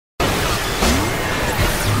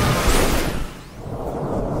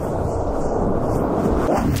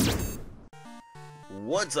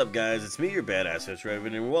What's up, guys? It's me, your badass host,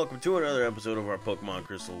 Draven, and welcome to another episode of our Pokemon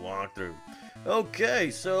Crystal walkthrough.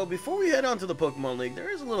 Okay, so before we head on to the Pokemon League,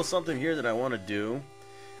 there is a little something here that I want to do.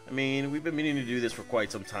 I mean, we've been meaning to do this for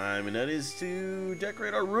quite some time, and that is to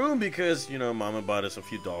decorate our room because, you know, Mama bought us a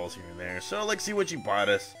few dolls here and there. So let's see what she bought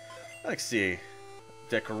us. Let's see.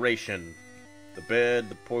 Decoration. The bed,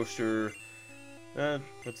 the poster,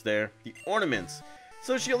 what's there? The ornaments.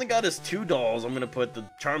 So she only got us 2 dolls. I'm going to put the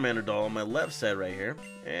Charmander doll on my left side right here.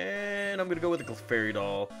 And I'm going to go with the Clefairy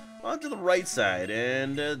doll onto the right side.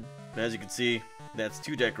 And as you can see, that's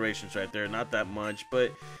 2 decorations right there. Not that much.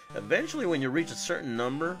 But eventually when you reach a certain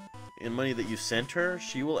number in money that you sent her,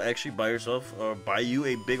 she will actually buy herself or buy you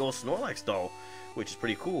a big old Snorlax doll, which is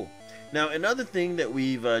pretty cool. Now another thing that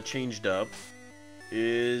we've changed up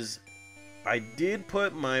is I did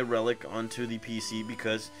put my relic onto the PC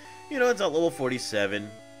because, you know, it's at level 47.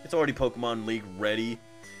 It's already Pokemon League ready.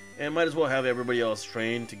 And might as well have everybody else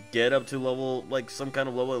trained to get up to level, like some kind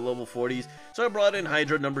of level at level 40s. So I brought in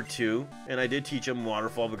Hydra number 2. And I did teach him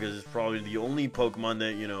Waterfall because it's probably the only Pokemon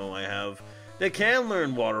that, you know, I have that can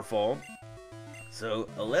learn Waterfall. So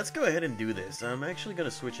let's go ahead and do this. I'm actually going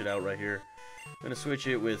to switch it out right here. I'm going to switch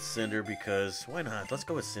it with Cinder because why not? Let's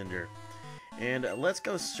go with Cinder. And let's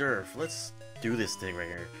go Surf. Let's do this thing right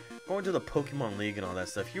here. Going to the Pokemon League and all that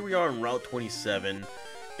stuff. Here we are on Route 27.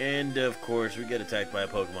 And of course we get attacked by a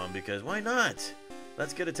Pokemon because why not?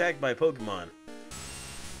 Let's get attacked by a Pokemon.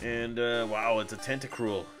 And wow, it's a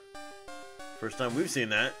Tentacruel. First time we've seen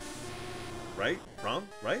that. Right? Wrong?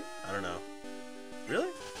 Right? I don't know. Really?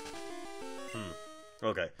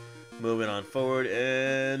 Okay. Moving on forward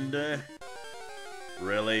and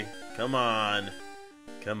really? Come on.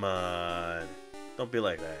 Come on. Don't be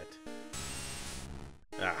like that.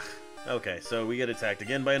 Ah. Okay, so we get attacked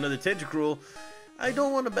again by another Tentacruel. I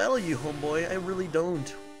don't want to battle you, homeboy. I really don't.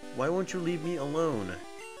 Why won't you leave me alone?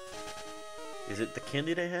 Is it the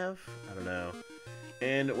candy I have? I don't know.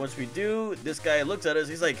 And once we do, this guy looks at us.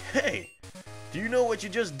 He's like, hey, do you know what you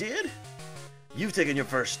just did? You've taken your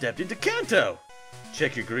first step into Kanto.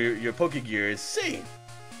 Check your Pokegear and see.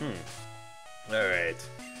 Alright.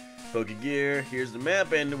 Pokegear, here's the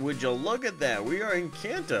map, and would you look at that? We are in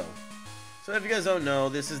Kanto. So if you guys don't know,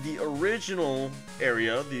 this is the original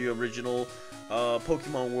area, the original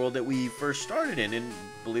Pokemon world that we first started in, and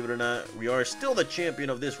believe it or not, we are still the champion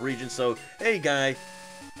of this region. So hey guy,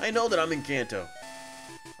 I know that I'm in Kanto.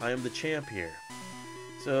 I am the champ here.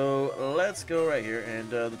 So let's go right here, and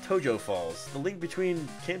the Tojo Falls, the link between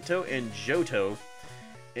Kanto and Johto,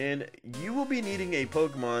 and you will be needing a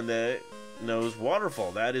Pokemon that knows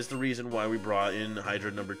Waterfall. That is the reason why we brought in Hydra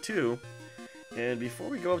number 2. And before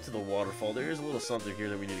we go up to the waterfall, there is a little something here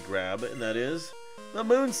that we need to grab, and that is the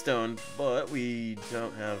Moonstone. But we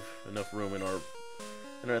don't have enough room in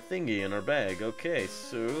our thingy, in our bag. Okay,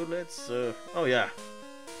 so let's oh yeah,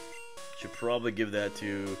 should probably give that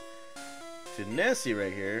to Nessie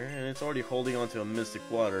right here, and it's already holding on to a Mystic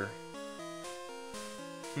Water.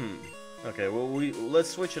 Okay, well let's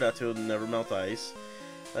switch it out to Nevermouth Ice.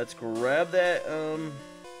 Let's grab that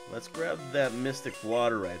Mystic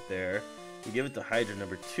Water right there. We give it to Hydra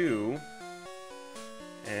number 2.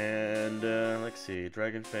 And let's see,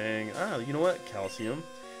 Dragon Fang. Ah, you know what? Calcium.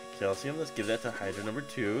 Let's give that to Hydra number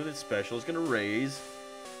 2. That special is gonna raise.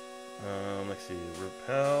 Let's see,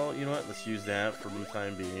 Repel. You know what? Let's use that for the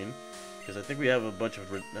time being, because I think we have a bunch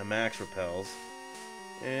of max repels.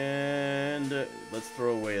 And let's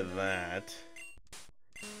throw away that.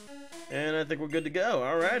 And I think we're good to go.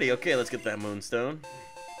 Alrighty, okay, let's get that Moonstone.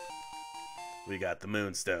 We got the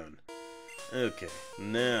Moonstone. Okay,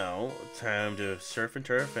 now time to surf and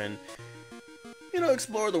turf and, you know,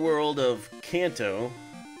 explore the world of Kanto,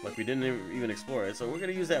 like we didn't even explore it. So we're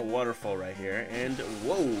gonna use that waterfall right here, and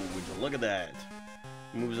whoa, would you look at that?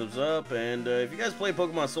 Moves us up, and if you guys play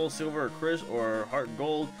Pokemon Soul Silver or Chris or Heart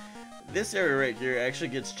Gold, this area right here actually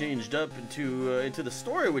gets changed up into the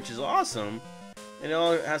story, which is awesome, and it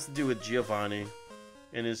all has to do with Giovanni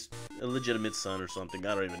and his illegitimate son or something.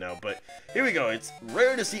 I don't even know, but here we go. It's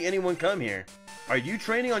rare to see anyone come here. Are you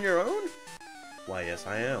training on your own? Why, yes,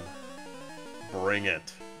 I am. Bring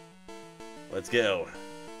it. Let's go.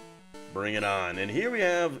 Bring it on. And here we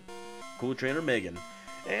have cool trainer Megan,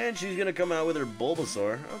 and she's gonna come out with her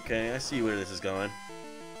Bulbasaur. Okay, I see where this is going.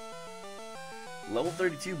 Level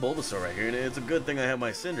 32 Bulbasaur right here, and it's a good thing I have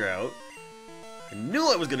my Cinder out. I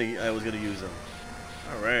knew I was gonna use them.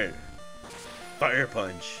 All right. Fire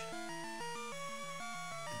Punch.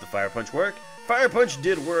 Did the Fire Punch work? Fire Punch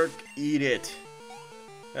did work. Eat it.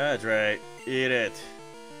 That's right. Eat it.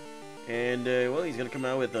 And, well, he's going to come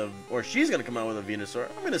out with a... Or she's going to come out with a Venusaur.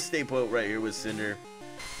 I'm going to stay put right here with Cinder.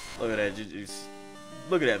 Look at that. Just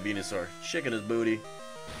Look at that Venusaur, shaking his booty.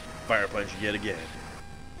 Fire Punch yet again.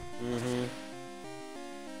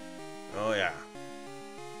 Oh yeah.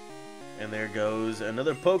 And there goes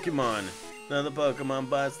another Pokemon. Another Pokemon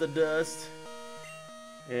bites the dust.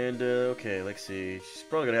 And, okay, let's see. She's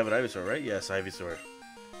probably gonna have an Ivysaur, right? Yes, Ivysaur.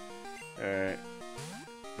 Alright.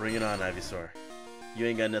 Bring it on, Ivysaur. You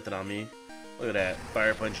ain't got nothing on me. Look at that.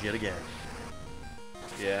 Fire Punch yet again.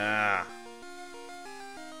 Yeah.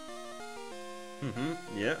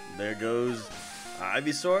 Yeah, there goes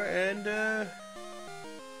Ivysaur, and,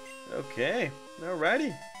 okay.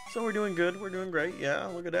 Alrighty. So we're doing good. We're doing great. Yeah,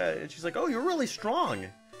 look at that. And she's like, oh, you're really strong.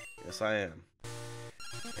 Yes, I am.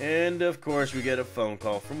 And, of course, we get a phone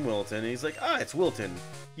call from Wilton. And he's like, ah, it's Wilton.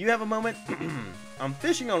 You have a moment? I'm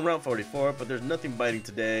fishing on Route 44, but there's nothing biting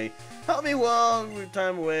today. Help me while we're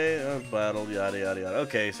time away. Battle, yada, yada, yada.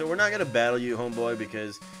 Okay, so we're not going to battle you, homeboy,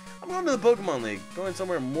 because I'm going to the Pokemon League. Going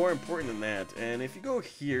somewhere more important than that. And if you go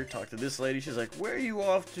here, talk to this lady, she's like, where are you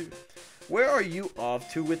off to? Where are you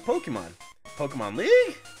off to with Pokemon? Pokemon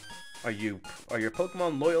League? Are your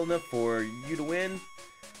Pokemon loyal enough for you to win?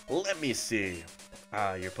 Let me see.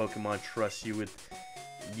 Ah, your Pokemon trusts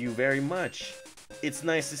you very much. It's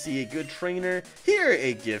nice to see a good trainer. Here,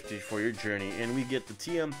 a gift for your journey, and we get the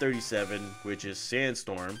TM37, which is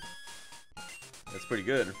Sandstorm. That's pretty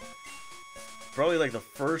good. Probably like the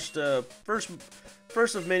first of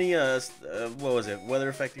many what was it? Weather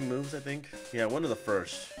affecting moves, I think. Yeah, one of the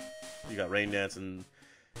first. You got Rain Dance and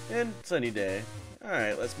Sunny Day. All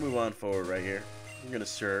right, let's move on forward right here. We're gonna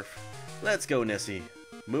surf. Let's go, Nessie.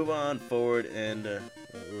 Move on forward, and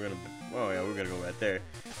we're gonna go right there.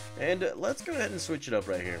 And let's go ahead and switch it up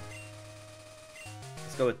right here.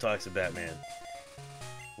 Let's go with Toxic Batman.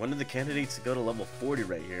 One of the candidates to go to level 40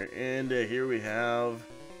 right here. And here we have...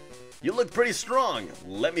 You look pretty strong.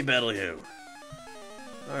 Let me battle you.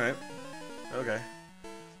 Alright. Okay.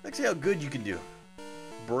 Let's see how good you can do.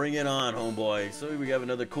 Bring it on, homeboy. So we have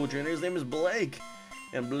another cool trainer. His name is Blake.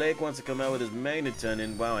 And Blake wants to come out with his Magneton,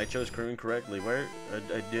 and wow, I chose Corvone correctly. Where?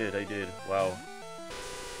 I did. Wow.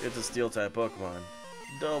 It's a Steel-type Pokemon.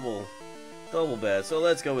 Double bad. So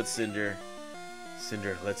let's go with Cinder.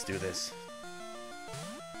 Cinder, let's do this.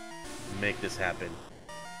 Make this happen.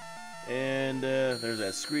 And there's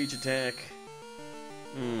that Screech attack.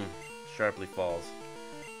 Sharply falls.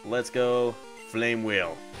 Let's go Flame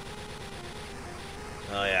Wheel.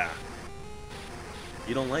 Oh yeah.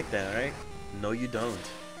 You don't like that, right? No, you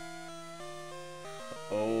don't.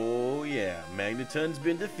 Oh, yeah. Magneton's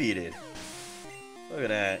been defeated. Look at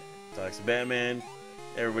that. Toxic Batman.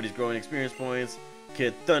 Everybody's growing experience points.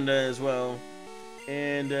 Kid Thunder as well.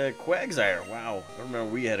 And Quagsire. Wow. I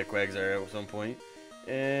remember we had a Quagsire at some point.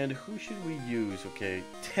 And who should we use? Okay.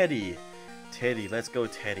 Teddy. Teddy. Let's go,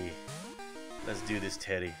 Teddy. Let's do this,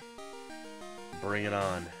 Teddy. Bring it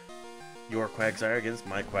on. Your Quagsire against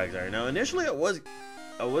my Quagsire. Now, initially I was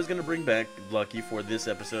going to bring back Lucky for this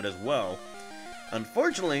episode as well.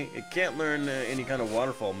 Unfortunately, it can't learn any kind of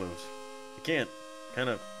waterfall moves. It can't. Kind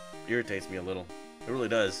of irritates me a little. It really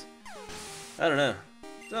does. I don't know.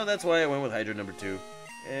 So that's why I went with Hydra number 2.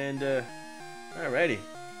 And, alrighty.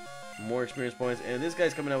 More experience points. And this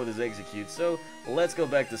guy's coming out with his Execute. So let's go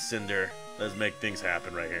back to Cinder. Let's make things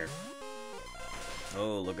happen right here.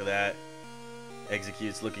 Oh, look at that.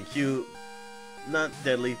 Execute's looking cute. Not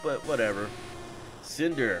deadly, but whatever.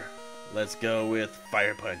 Cinder. Let's go with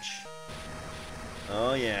Fire Punch.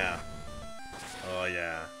 Oh yeah. Oh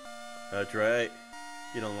yeah. That's right.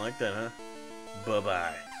 You don't like that, huh?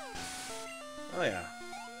 Bye-bye. Oh yeah.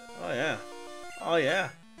 Oh yeah. Oh yeah.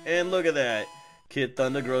 And look at that. Kid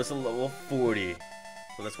Thunder grows to level 40.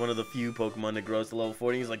 So that's one of the few Pokemon that grows to level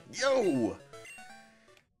 40. He's like, yo!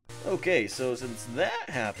 Okay, so since that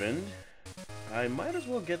happened, I might as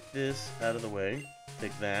well get this out of the way.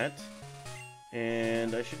 Take that.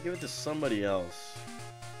 And I should give it to somebody else.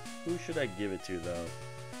 Who should I give it to, though?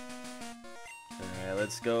 Alright,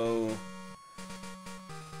 let's go.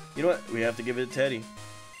 You know what? We have to give it to Teddy.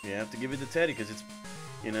 We have to give it to Teddy because it's,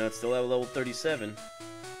 you know, it's still at level 37.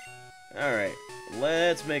 Alright,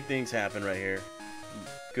 let's make things happen right here.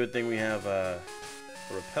 Good thing we have a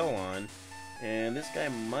Repel on. And this guy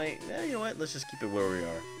might... you know what? Let's just keep it where we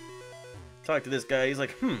are. Talk to this guy. He's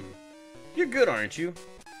like, you're good, aren't you?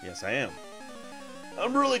 Yes, I am.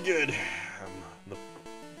 I'm really good.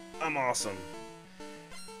 I'm awesome.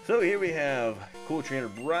 So here we have cool trainer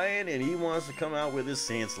Brian, and he wants to come out with his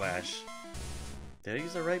Sand Slash. Did I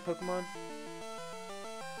use the right Pokemon?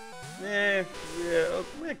 Yeah,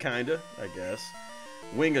 kinda, I guess.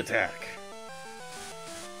 Wing Attack.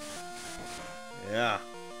 Yeah.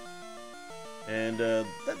 And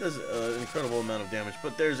that does an incredible amount of damage,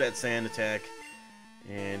 but there's that Sand Attack.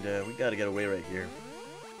 And we gotta get away right here.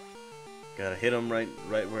 Gotta hit him right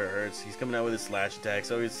where it hurts. He's coming out with his slash attack,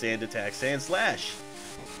 so his sand attack, sand slash.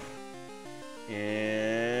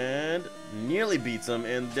 And nearly beats him,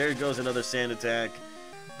 and there goes another sand attack.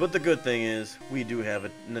 But the good thing is, we do have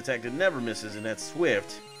an attack that never misses, and that's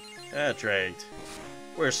Swift. That's right.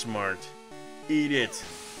 We're smart. Eat it.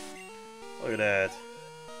 Look at that.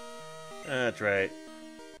 That's right.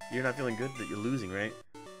 You're not feeling good that you're losing, right?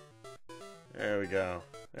 There we go.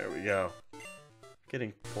 There we go.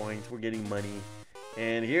 Getting points. We're getting money.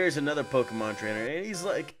 And here's another Pokemon trainer, and he's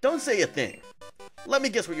like, don't say a thing. Let me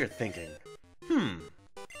guess what you're thinking.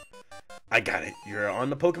 I got it. You're on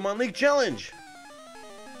the Pokemon League Challenge.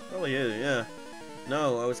 Oh, yeah.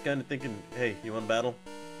 No, I was kind of thinking, hey, you want to battle?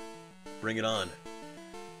 Bring it on.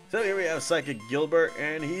 So here we have Psychic Gilbert,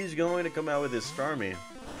 and he's going to come out with his Starmie.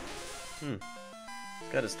 He's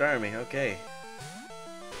got a Starmie, okay.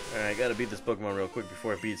 Alright, gotta beat this Pokemon real quick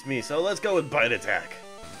before it beats me, so let's go with Bite Attack.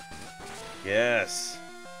 Yes.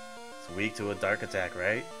 It's weak to a Dark Attack,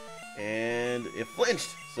 right? And it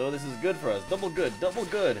flinched, so this is good for us. Double good, double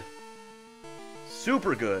good.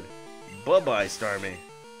 Super good. Bye-bye, Starmie.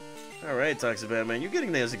 Alright, Toxic Batman, you're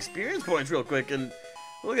getting those experience points real quick, and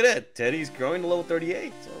look at that. Teddy's growing to level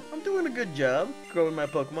 38, so I'm doing a good job growing my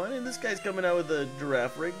Pokemon, and this guy's coming out with a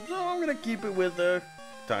Giraffe Rig, so I'm gonna keep it with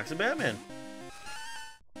Toxic Batman.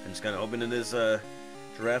 I'm just kind of hoping that this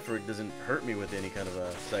Giraffe Rig doesn't hurt me with any kind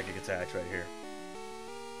of psychic attacks right here.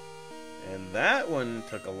 And that one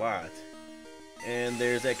took a lot. And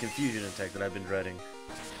there's that Confusion attack that I've been dreading.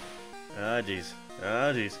 Ah, jeez.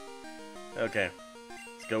 Ah, jeez. Okay.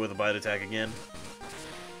 Let's go with a Bite Attack again.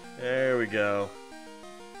 There we go.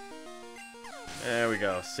 There we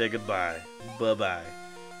go. Say goodbye. Bye-bye.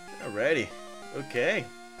 Alrighty. Okay.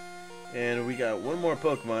 And we got one more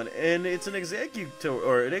Pokemon, and it's an Execute,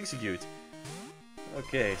 or an Execute.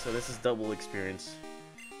 Okay, so this is double experience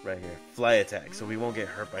right here. Fly attack, so we won't get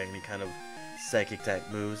hurt by any kind of psychic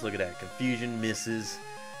attack moves. Look at that. Confusion misses,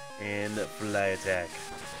 and fly attack.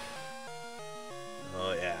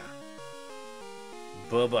 Oh, yeah.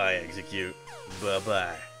 Bye-bye, Execute.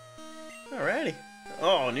 Bye-bye. Alrighty.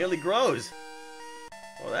 Oh, nearly grows.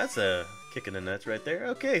 Well, that's a kick in the nuts right there.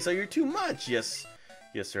 Okay, so you're too much. Yes.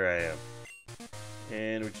 Yes, sir, I am.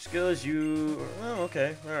 And which skills you... Oh,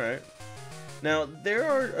 okay. Alright. Now, there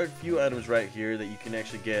are a few items right here that you can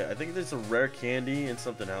actually get. I think there's a rare candy and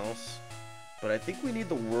something else. But I think we need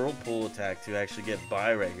the Whirlpool attack to actually get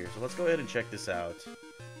by right here. So let's go ahead and check this out.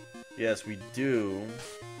 Yes, we do.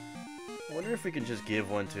 I wonder if we can just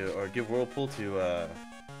give one to... Or give Whirlpool to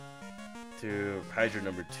Hydra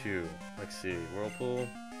number 2. Let's see. Whirlpool.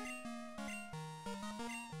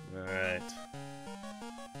 Alright.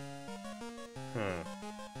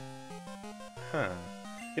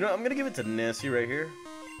 You know, I'm gonna give it to Nessie right here.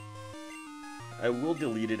 I will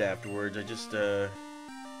delete it afterwards. I just, Screw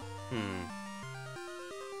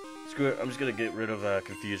it. I'm just gonna get rid of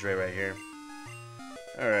Confuse right here.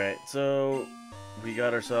 Alright, so we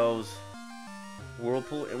got ourselves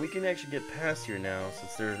Whirlpool, and we can actually get past here now,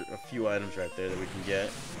 since there's a few items right there that we can get.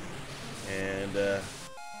 And,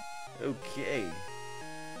 okay.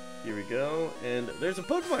 Here we go, and there's a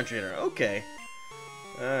Pokemon trainer. Okay.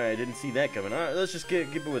 Alright, didn't see that coming. Alright, let's just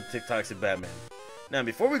keep it with Toxic Batman. Now,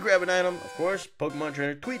 before we grab an item, of course, Pokemon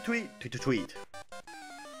trainer, tweet.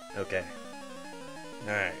 Okay.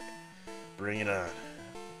 Alright. Bring it on.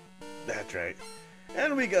 That's right.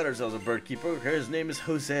 And we got ourselves a bird keeper. His name is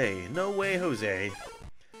Jose. No way, Jose.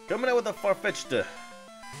 Coming out with a Farfetch'd.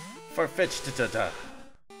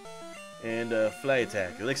 And fly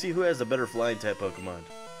attack. Let's see who has the better flying type Pokemon.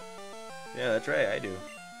 Yeah, that's right, I do.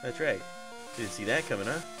 That's right. Didn't see that coming,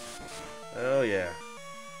 huh? Oh, yeah.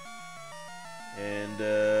 And,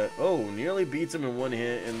 oh, nearly beats him in one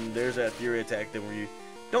hit, and there's that Fury attack that where you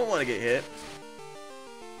don't want to get hit.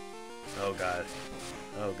 Oh, God.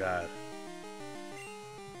 Oh, God.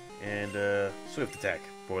 And, Swift attack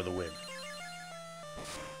for the win.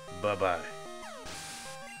 Bye-bye.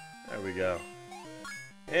 There we go.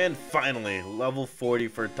 And finally, level 40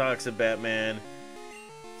 for Toxic Batman.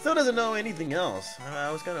 Still doesn't know anything else. I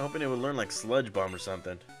was kind of hoping it would learn like Sludge Bomb or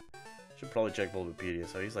something. Should probably check Bulbapedia.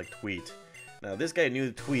 So he's like Tweet. Now this guy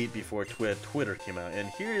knew Tweet before Twitter came out. And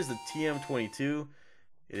here is the TM22.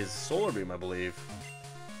 It is Solar Beam, I believe.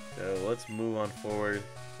 So let's move on forward.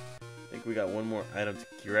 I think we got one more item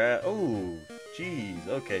to grab. Oh, jeez.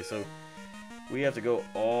 Okay, so we have to go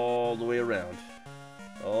all the way around.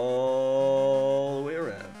 All the way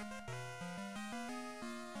around.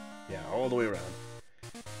 Yeah, all the way around.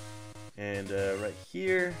 And right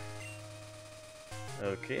here.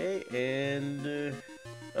 Okay, and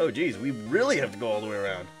Oh, geez, we really have to go all the way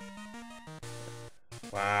around.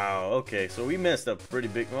 Wow, okay, so we messed up pretty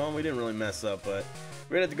big. Well, we didn't really mess up, but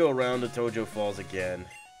we're gonna have to go around the Tojo Falls again.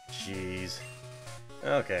 Jeez.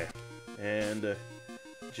 Okay, and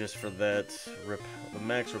just for that, the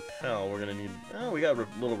max repel, we're gonna need. Oh, we got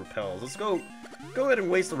little repels. Let's go ahead and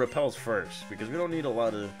waste the repels first because we don't need a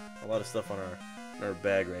lot of stuff on our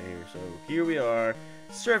bag right here. So here we are,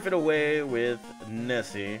 surfing away with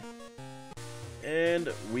Nessie, and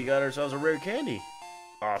we got ourselves a rare candy.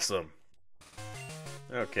 Awesome.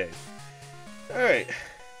 Okay. Alright.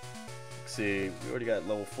 Let's see. We already got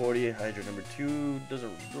level 40. Hydra number 2.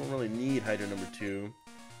 Don't really need Hydra number 2.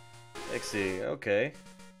 Let's see. Okay.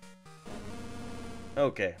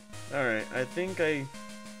 Okay. Alright. I think I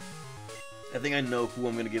know who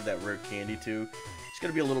I'm gonna give that rare candy to. It's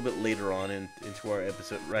gonna be a little bit later on into our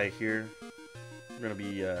episode right here. We're gonna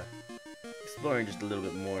be exploring just a little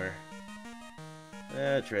bit more.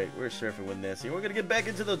 That's right, we're surfing with Nessie. We're gonna get back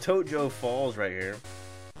into the Tojo Falls right here.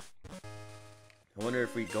 I wonder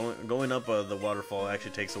if we going up the waterfall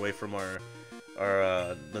actually takes away from our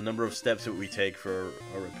the number of steps that we take for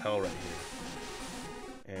our repel right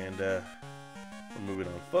here. And we're moving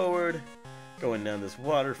on forward, going down this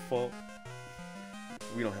waterfall.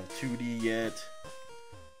 We don't have 2D yet,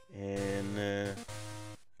 and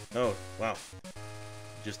oh wow,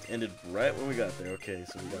 just ended right when we got there. Okay,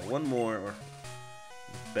 so we got one more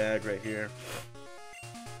bag right here.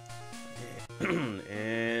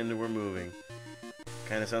 And we're moving.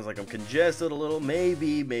 Kind of sounds like I'm congested a little.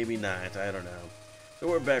 Maybe, maybe not. I don't know. So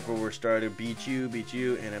we're back where we're started. Beat you,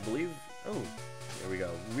 and I believe... Oh, there we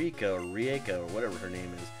go. Rika, or Rieka, or whatever her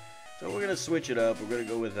name is. So we're going to switch it up. We're going to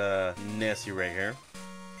go with Nessie right here.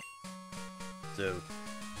 So,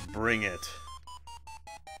 bring it.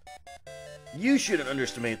 You shouldn't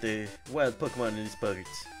underestimate the wild Pokemon in these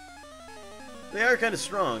buckets. They are kind of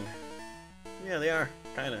strong. Yeah, they are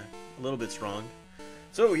kind of a little bit strong.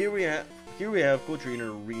 So here we have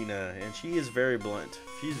Quatrina Arena, and she is very blunt.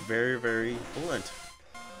 She's very, very blunt.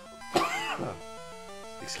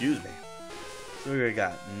 Excuse me. So we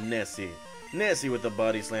got Nessie. Nessie with the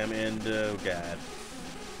body slam, and oh god,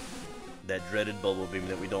 that dreaded bubble beam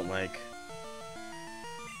that we don't like.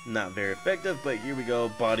 Not very effective, but here we go.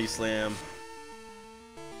 Body slam.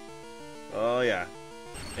 Oh yeah.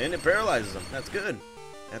 And it paralyzes him. That's good.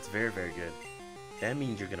 That's very, very good. That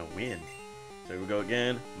means you're gonna win. So here we go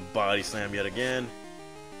again. Body slam yet again.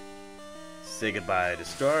 Say goodbye to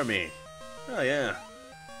Starmie. Oh yeah.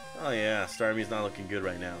 Oh yeah. Starmie's not looking good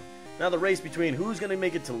right now. Now the race between who's gonna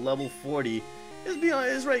make it to level 40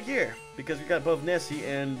 is right here, because we got both Nessie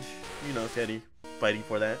and, you know, Teddy fighting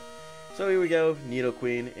for that. So here we go,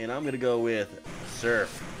 Nidoqueen, and I'm gonna go with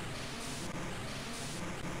Surf.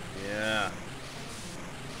 Yeah.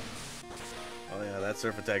 Oh yeah, that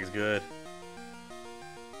surf attack is good.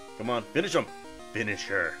 Come on, finish him! Finish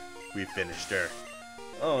her. We finished her.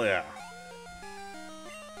 Oh yeah.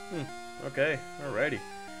 Okay, alrighty.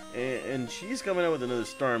 And she's coming out with another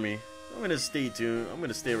Starmie. I'm gonna stay tuned. I'm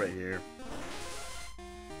gonna stay right here.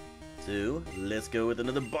 So, let's go with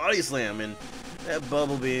another body slam, and that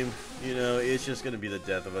bubble beam, you know, it's just gonna be the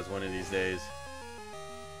death of us one of these days.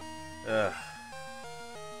 There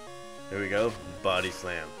we go, body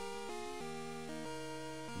slam.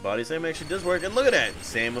 Body slam actually does work, and look at that!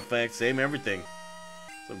 Same effect, same everything.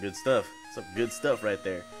 Some good stuff. Some good stuff right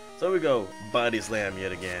there. So here we go, body slam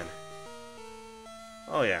yet again.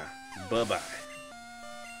 Oh yeah, bye-bye.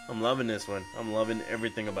 I'm loving this one. I'm loving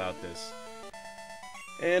everything about this.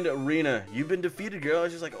 And Arena, you've been defeated, girl.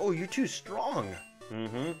 She's like, oh, you're too strong.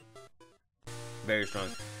 Very strong.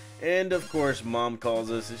 And of course, Mom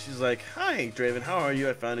calls us, and she's like, hi, Draven, how are you?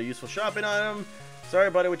 I found a useful shopping item. Sorry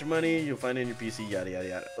about it with your money. You'll find it in your PC, yada, yada,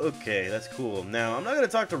 yada. Okay, that's cool. Now, I'm not going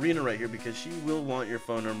to talk to Rena right here because she will want your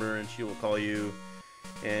phone number, and she will call you,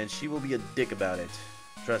 and she will be a dick about it.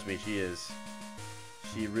 Trust me, she is.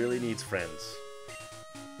 She really needs friends.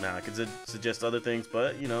 Now, I could suggest other things,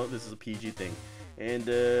 but, you know, this is a PG thing. And,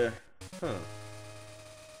 okay,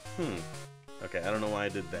 I don't know why I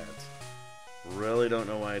did that. Really don't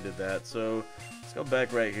know why I did that. So, let's go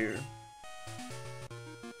back right here.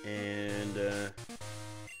 And,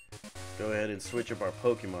 go ahead and switch up our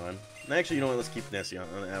Pokemon. Actually, you know what? Let's keep Nessie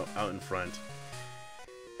out in front.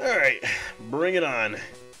 Alright, bring it on.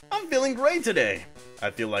 I'm feeling great today.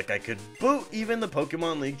 I feel like I could boot even the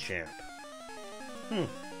Pokemon League champ.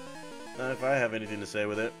 Not if I have anything to say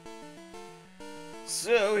with it.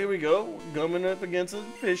 So, here we go. Coming up against a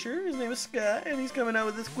fisher. His name is Sky, and he's coming out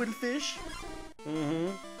with this Quillfish.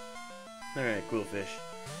 Alright, Quillfish.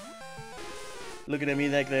 looking at me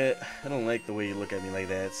like that. I don't like the way you look at me like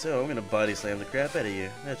that, so I'm gonna body slam the crap out of you.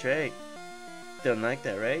 That's right. Don't like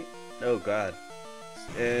that, right? Oh god.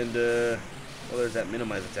 And well, there's that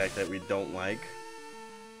minimize attack that we don't like.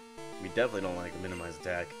 We definitely don't like the minimize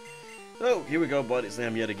attack. So here we go, body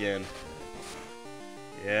slam yet again.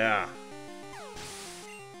 Yeah.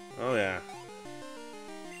 Oh yeah.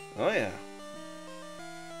 Oh yeah.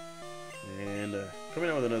 And coming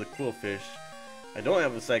out with another cool fish. I don't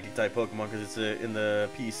have a psychic type Pokemon because it's in the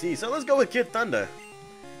PC. So let's go with Kid Thunder.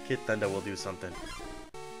 Kid Thunder will do something.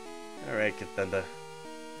 Alright, Kid Thunder.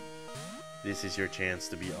 This is your chance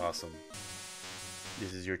to be awesome.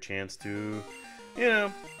 This is your chance to, you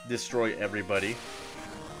know, destroy everybody.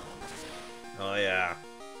 Oh yeah.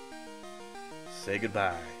 Say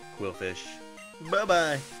goodbye, Quillfish.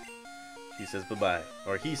 Bye-bye. She says bye-bye.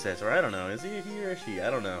 Or he says, or I don't know. Is he or she? I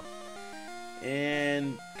don't know.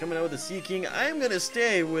 And coming out with the Sea King, I'm going to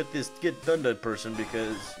stay with this Kid Thunder person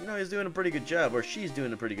because, you know, he's doing a pretty good job. Or she's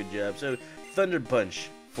doing a pretty good job. So, Thunder Punch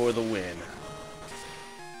for the win.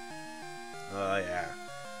 Oh, yeah.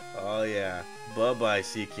 Oh, yeah. Bye-bye,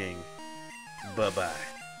 Sea King. Bye-bye.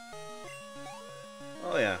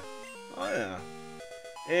 Oh, yeah. Oh, yeah.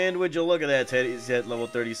 And would you look at that, Ted? He's at level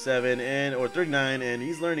 37 or 39, and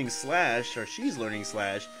he's learning Slash, or she's learning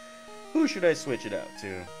Slash. Who should I switch it out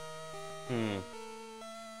to?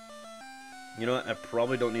 You know what? I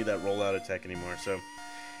probably don't need that rollout attack anymore, so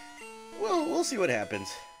we'll see what happens.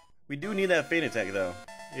 We do need that feint attack, though.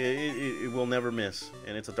 It will never miss,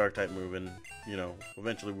 and it's a dark type move, and you know,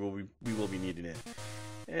 eventually we will be needing it.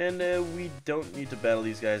 And we don't need to battle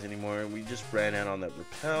these guys anymore. We just ran out on that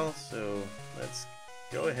repel, so let's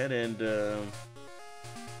go ahead and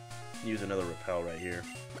use another repel right here.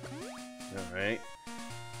 Alright.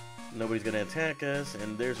 Nobody's gonna attack us,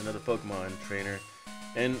 and there's another Pokemon trainer.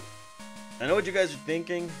 And I know what you guys are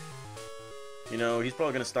thinking. You know, he's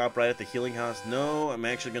probably gonna stop right at the healing house. No, I'm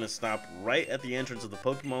actually gonna stop right at the entrance of the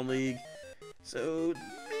Pokemon League. So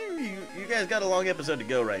you guys got a long episode to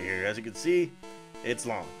go right here. As you can see, it's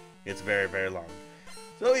long. It's very, very long.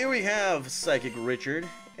 So here we have Psychic Richard,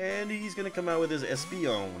 and he's gonna come out with his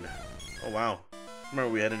Espeon. Oh wow!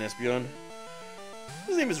 Remember we had an Espeon.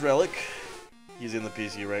 His name is Relic. He's in the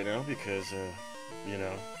PC right now because, you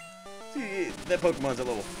know, see, that Pokemon's at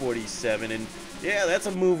level 47, and yeah, that's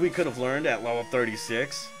a move we could have learned at level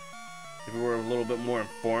 36 if we were a little bit more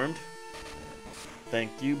informed.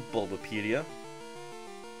 Thank you, Bulbapedia.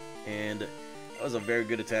 And that was a very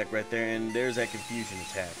good attack right there, and there's that confusion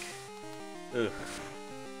attack. Ugh.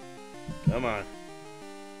 Come on.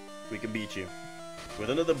 We can beat you with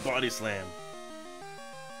another body slam.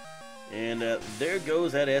 And there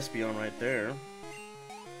goes that Espeon right there.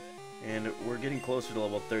 And we're getting closer to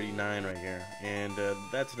level 39 right here. And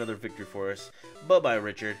that's another victory for us. Bye-bye,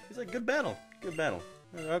 Richard. He's like, good battle. Good battle.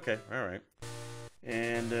 Okay, alright.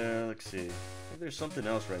 And let's see. There's something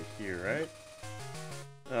else right here, right?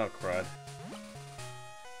 Oh, crud.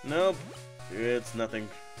 Nope. It's nothing.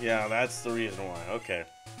 Yeah, that's the reason why. Okay.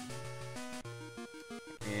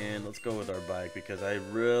 And let's go with our bike because I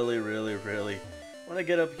really want to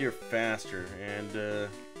get up here faster. And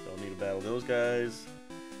don't need to battle those guys.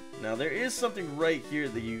 Now, there is something right here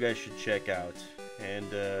that you guys should check out.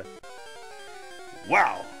 And,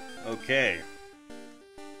 wow! Okay.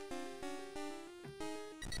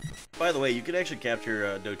 By the way, you can actually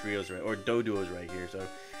capture Dotrios or Doduos right here, so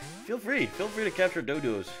feel free to capture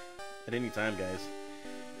Doduos at any time, guys.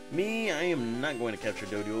 Me, I am not going to capture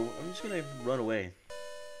Doduo. I'm just going to run away.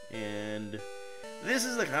 And this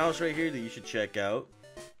is the house right here that you should check out.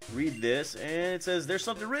 Read this, and it says there's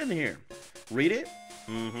something written here. Read it?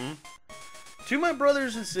 To my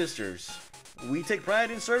brothers and sisters, we take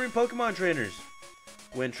pride in serving Pokemon trainers.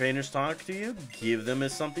 When trainers talk to you, give them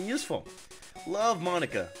as something useful. Love,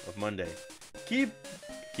 Monica of Monday. Keep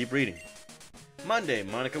reading. Monday,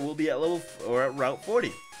 Monica will be at at Route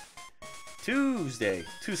 40. Tuesday,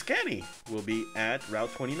 Tuscany will be at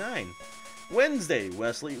Route 29. Wednesday,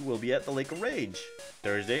 Wesley will be at the Lake of Rage.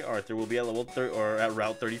 Thursday, Arthur will be at at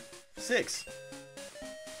Route 36.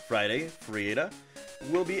 Friday, Frieda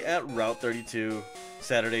will be at Route 32.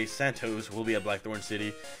 Saturday, Santos will be at Blackthorn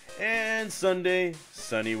City. And Sunday,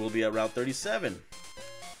 Sunny will be at Route 37.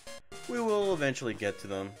 We will eventually get to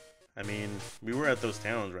them. I mean, we were at those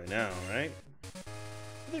towns right now, right?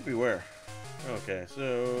 I think we were. Okay,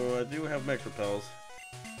 so I do have Mech Repels.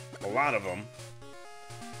 A lot of them.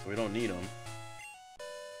 We don't need them.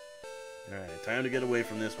 Alright, time to get away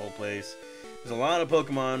from this whole place. There's a lot of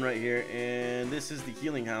Pokemon right here, and this is the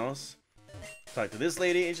healing house. Talk to this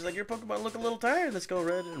lady, and she's like, your Pokemon look a little tired. Let's go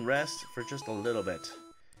ahead and rest for just a little bit.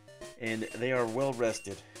 And they are well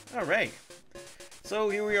rested. Alright. So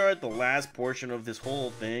here we are at the last portion of this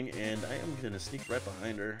whole thing, and I am gonna sneak right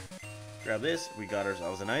behind her. Grab this. We got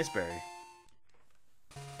ourselves an Ice Berry.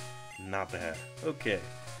 Not bad. Okay.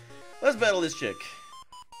 Let's battle this chick.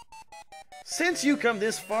 Since you come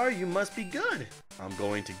this far, you must be good. I'm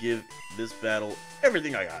going to give this battle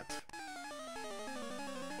everything I got.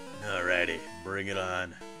 Alrighty, bring it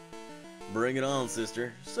on. Bring it on,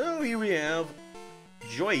 sister. So here we have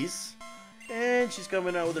Joyce, and she's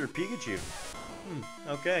coming out with her Pikachu.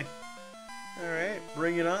 Okay. Alright,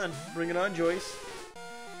 bring it on. Bring it on, Joyce.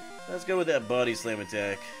 Let's go with that body slam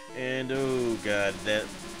attack. And oh god, that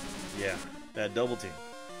double team.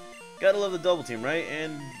 Gotta love the double team, right?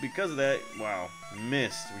 And because of that, wow,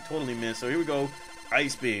 missed. We totally missed. So here we go.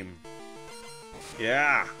 Ice Beam.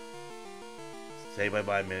 Yeah. Say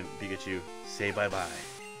bye-bye, man, Pikachu. Say bye-bye.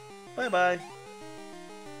 Bye-bye.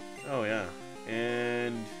 Oh, yeah.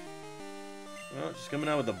 And, well, she's coming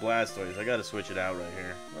out with the Blastoise. I gotta switch it out right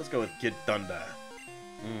here. Let's go with Kid Thunder.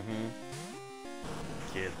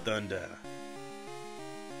 Kid Thunder.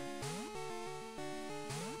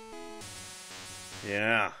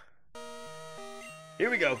 Yeah. Here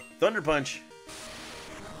we go. Thunder Punch.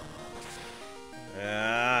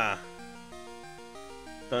 Ah.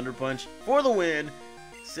 Thunder Punch for the win.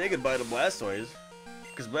 Say goodbye to Blastoise,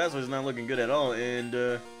 because Blastoise is not looking good at all. And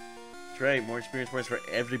that's right, more experience points for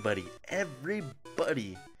everybody.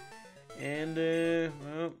 Everybody. And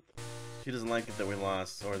well, she doesn't like it that we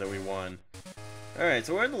lost or that we won. Alright,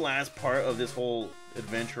 so we're in the last part of this whole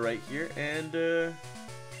adventure right here. And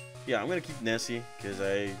yeah, I'm gonna keep Nessie because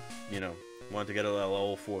I, want to get a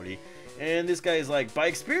level 40. And this guy is like, by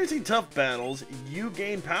experiencing tough battles, you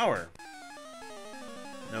gain power.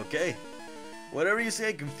 Okay. Whatever you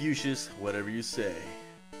say, Confucius, whatever you say.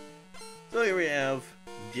 So here we have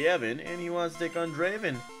Gavin, and he wants to take on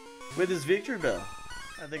Draven with his Victory Bell.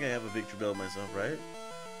 I think I have a Victory Bell myself, right?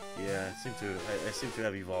 Yeah, I seem to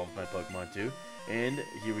have evolved my Pokemon too. And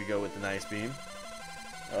here we go with the Ice Beam.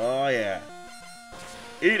 Oh yeah.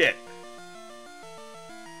 Eat it!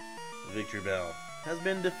 Victory Bell has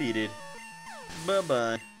been defeated.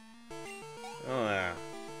 Bye-bye. Oh yeah.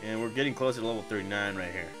 And we're getting closer to level 39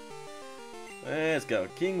 right here. Let's go.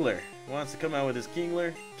 Kingler wants to come out with his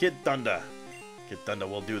Kingler. Kid Thunder. Kid Thunder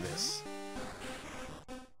will do this.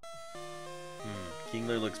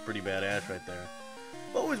 Kingler looks pretty badass right there.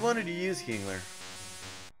 Always wanted to use Kingler.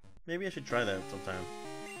 Maybe I should try that sometime.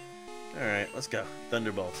 Alright, let's go.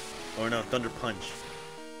 Thunderbolt. Or no, Thunder Punch.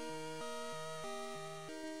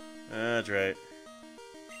 That's right.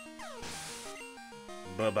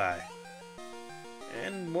 Bye-bye.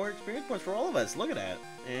 And more experience points for all of us. Look at that.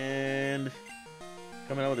 And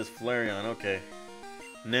coming out with his Flareon. Okay.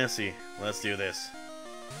 Nessie, let's do this.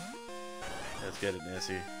 Let's get it,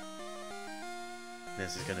 Nessie.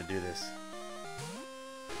 Nessie's gonna do this.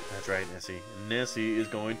 That's right, Nessie. Nessie is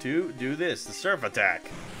going to do this. The Surf Attack.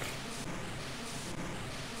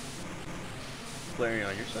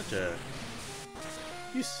 Flareon, you're such a...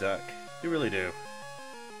 You suck. You really do.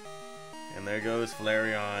 And there goes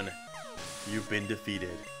Flareon. You've been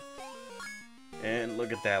defeated. And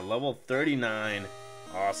look at that. Level 39.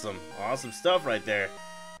 Awesome. Awesome stuff right there.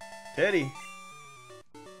 Teddy.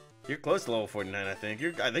 You're close to level 49, I think.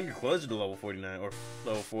 I think you're closer to level 49 or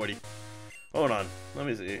level 40. Hold on. Let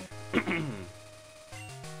me see.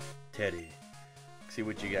 Teddy. See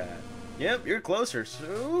what you got. Yep, you're closer.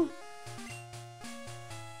 So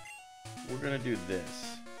we're gonna do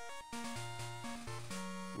this.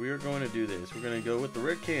 We are going to do this. We're going to go with the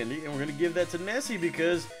red candy, and we're going to give that to Nessie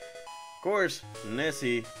because, of course,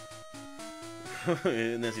 Nessie.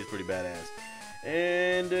 Nessie's pretty badass.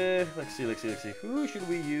 And let's see. Who should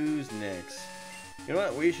we use next? You know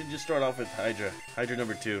what? We should just start off with Hydra. Hydra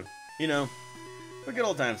number 2. For good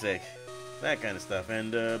old time's sake. That kind of stuff.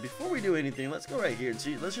 And before we do anything, let's go right here and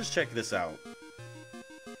see. Let's just check this out.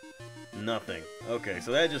 Nothing. Okay,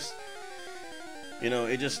 so that just...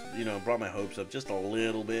 it just, brought my hopes up just a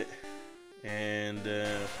little bit. And,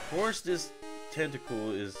 of course, this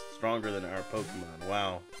tentacle is stronger than our Pokemon.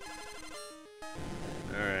 Wow.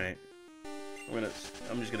 Alright.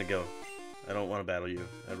 I'm just gonna go. I don't want to battle you.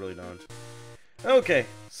 I really don't. Okay,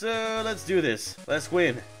 so let's do this. Let's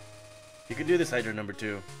win. You can do this, Hydra number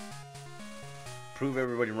 2. Prove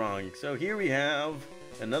everybody wrong. So here we have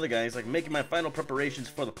another guy. He's like, making my final preparations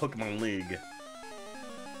for the Pokemon League.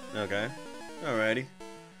 Okay. Alrighty.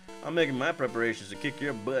 I'm making my preparations to kick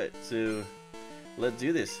your butt, so let's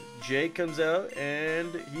do this. Jay comes out, and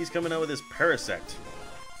he's coming out with his Parasect.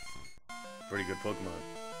 Pretty good Pokemon.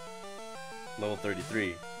 Level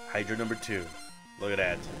 33. Hydra number 2. Look at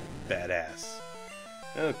that. Badass.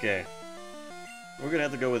 Okay. We're gonna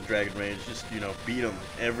have to go with Dragon Rage. Just, you know, beat him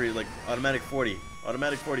every, like, automatic 40.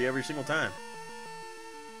 Automatic 40 every single time.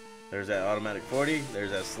 There's that automatic 40.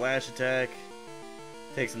 There's that slash attack.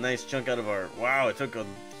 Takes a nice chunk out of our... Wow, it took a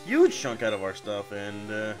huge chunk out of our stuff. And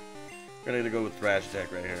we're gonna go with Thrash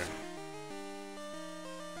attack right here.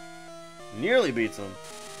 Nearly beats him.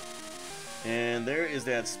 And there is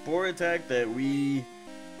that Spore attack that we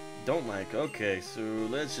don't like. Okay, so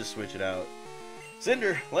let's just switch it out.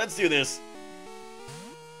 Cinder, let's do this.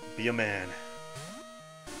 Be a man.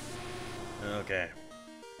 Okay.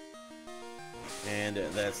 And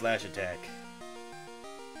that slash attack.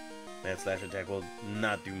 That slash attack will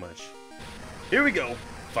not do much. Here we go.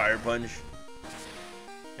 Fire Punch.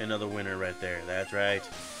 Another winner right there. That's right.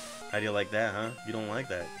 How do you like that, huh? You don't like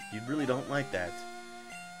that. You really don't like that.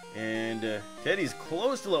 And Teddy's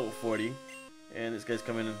close to level 40. And this guy's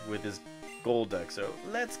coming in with his gold deck. So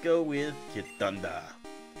let's go with Kid Thunder.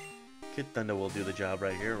 Kid Thunder will do the job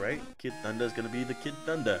right here, right? Kid Thunder's gonna be the Kid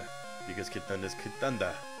Thunder. Because Kid Thunder's Kid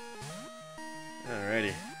Thunder.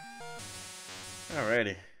 Alrighty.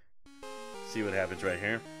 Alrighty. See what happens right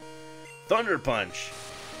here. Thunder Punch.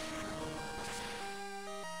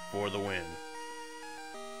 For the win.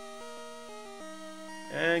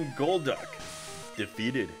 And Golduck.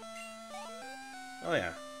 Defeated. Oh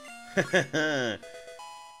yeah.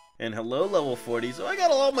 And hello, level 40. So I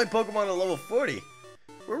got all my Pokemon at level 40.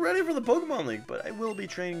 We're ready for the Pokemon League, but I will be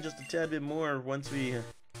training just a tad bit more once we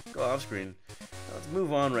go off screen. Now let's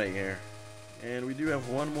move on right here. And we do have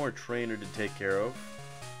one more trainer to take care of.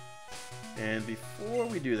 And before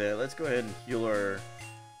we do that, let's go ahead and heal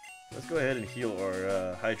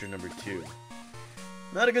our Hydra number 2.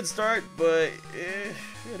 Not a good start, but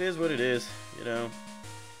it is what it is, you know.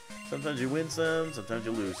 Sometimes you win some, sometimes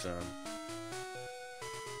you lose some.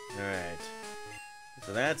 Alright.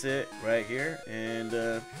 So that's it right here. And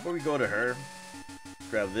before we go to her,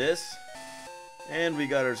 grab this. And we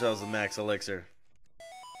got ourselves a max elixir.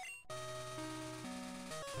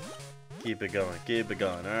 Keep it going, keep it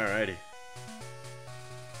going. Alrighty.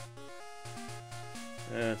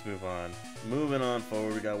 Let's move on. Moving on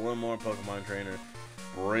forward, we got one more Pokemon trainer.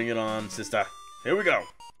 Bring it on, sister. Here we go.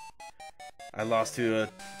 I lost to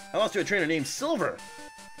a trainer named Silver.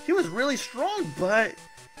 He was really strong, but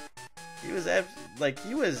he was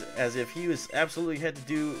as if he was absolutely had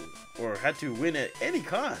to win at any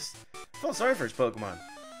cost. I felt sorry for his Pokemon.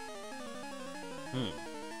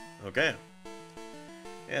 Okay.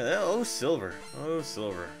 Yeah, oh Silver. Oh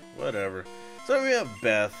Silver. Whatever. So we have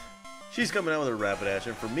Beth. She's coming out with a Rapidash,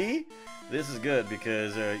 and for me, this is good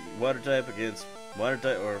because water type against water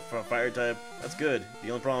type or fire type, that's good. The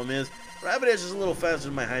only problem is Rapidash is a little faster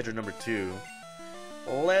than my Hydra number 2.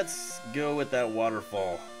 Let's go with that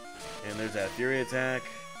waterfall. And there's that Fury attack.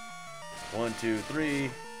 1, 2, 3.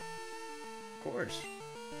 Of course.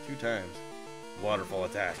 2 times. Waterfall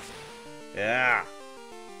attack. Yeah.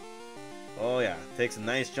 Oh yeah. Takes a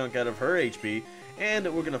nice chunk out of her HP. And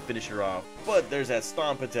we're going to finish her off. But there's that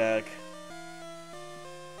Stomp attack.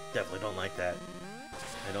 Definitely don't like that.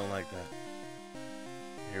 I don't like that.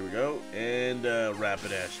 Here we go. And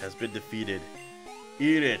Rapidash has been defeated.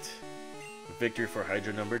 Eat it. Victory for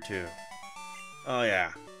Hydra number 2. Oh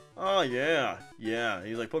yeah. Oh yeah. Yeah.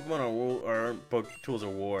 He's like, Pokemon are tools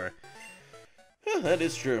of war. That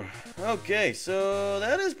is true. Okay, so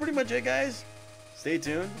that is pretty much it, guys. Stay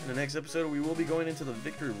tuned. In the next episode, we will be going into the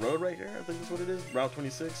Victory Road right here. I think that's what it is. Route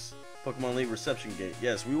 26. Pokemon League Reception Gate.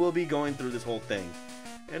 Yes, we will be going through this whole thing.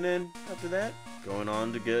 And then, after that, going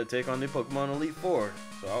on to take on the Pokemon Elite Four.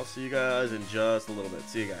 So I'll see you guys in just a little bit.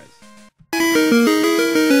 See you guys.